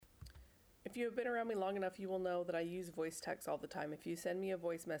if you have been around me long enough, you will know that I use voice text all the time. If you send me a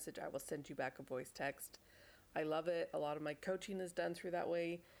voice message, I will send you back a voice text. I love it. A lot of my coaching is done through that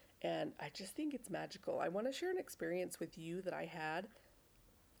way, and I just think it's magical. I want to share an experience with you that I had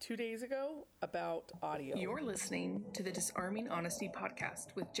 2 days ago about audio. You're listening to the Disarming Honesty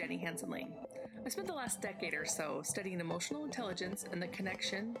podcast with Jenny Hansen-Lane. I spent the last decade or so studying emotional intelligence and the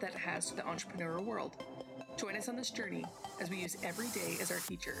connection that it has to the entrepreneurial world. Join us on this journey as we use every day as our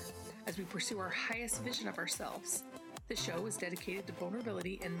teacher, as we pursue our highest vision of ourselves. The show is dedicated to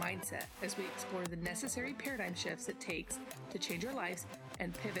vulnerability and mindset as we explore the necessary paradigm shifts it takes to change our lives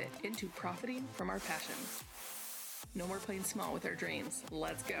and pivot into profiting from our passions. No more playing small with our dreams.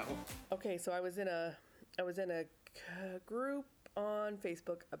 Let's go. Okay, so I was in a group on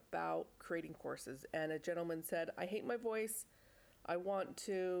Facebook about creating courses, and a gentleman said, I hate my voice. I want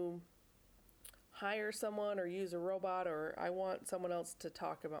to hire someone or use a robot, or I want someone else to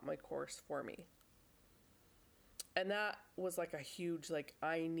talk about my course for me. And that was like a huge,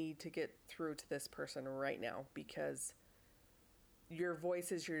 I need to get through to this person right now, because your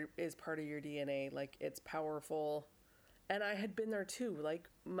voice is part of your DNA. It's powerful. And I had been there too,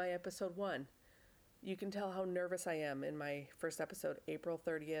 my episode 1. You can tell how nervous I am in my first episode, April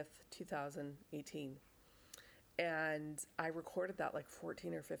 30th, 2018. And I recorded that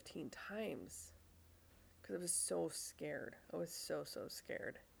 14 or 15 times because I was so scared. I was so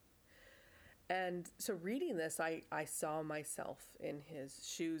scared. And so reading this, I saw myself in his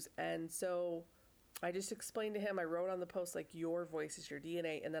shoes. And so I just explained to him, I wrote on the post, your voice is your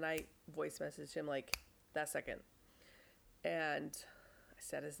DNA. And then I voice messaged him that second. And I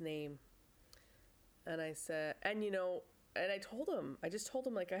said his name. And I said, and I told him,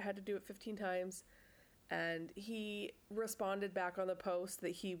 I had to do it 15 times. And he responded back on the post that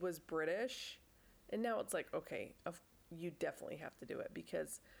he was British. And now it's okay, you definitely have to do it,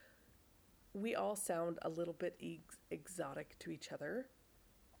 because we all sound a little bit exotic to each other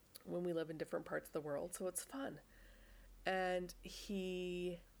when we live in different parts of the world. So it's fun. And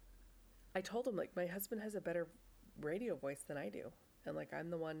I told him, my husband has a better radio voice than I do. And I'm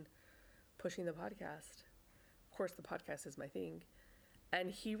the one pushing the podcast. Of course, the podcast is my thing.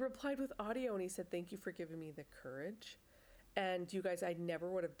 And he replied with audio, and he said, thank you for giving me the courage. And you guys, I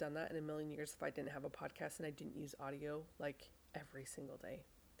never would have done that in a million years if I didn't have a podcast and I didn't use audio every single day.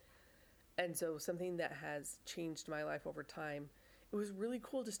 And so something that has changed my life over time, it was really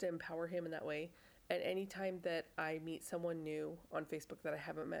cool just to empower him in that way. And anytime that I meet someone new on Facebook that I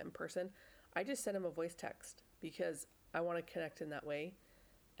haven't met in person, I just send them a voice text because I want to connect in that way.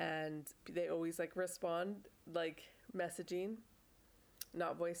 And they always respond messaging,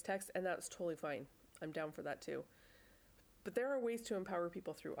 not voice text. And that's totally fine. I'm down for that too. But there are ways to empower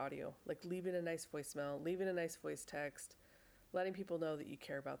people through audio, leaving a nice voicemail, leaving a nice voice text, letting people know that you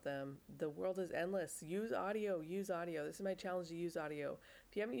care about them. The world is endless. Use audio. This is my challenge, to use audio.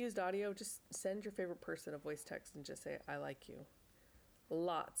 If you haven't used audio, just send your favorite person a voice text and just say, I like you.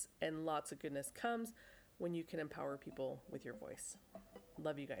 Lots and lots of goodness comes when you can empower people with your voice.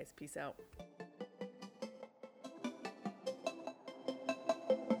 Love you guys. Peace out.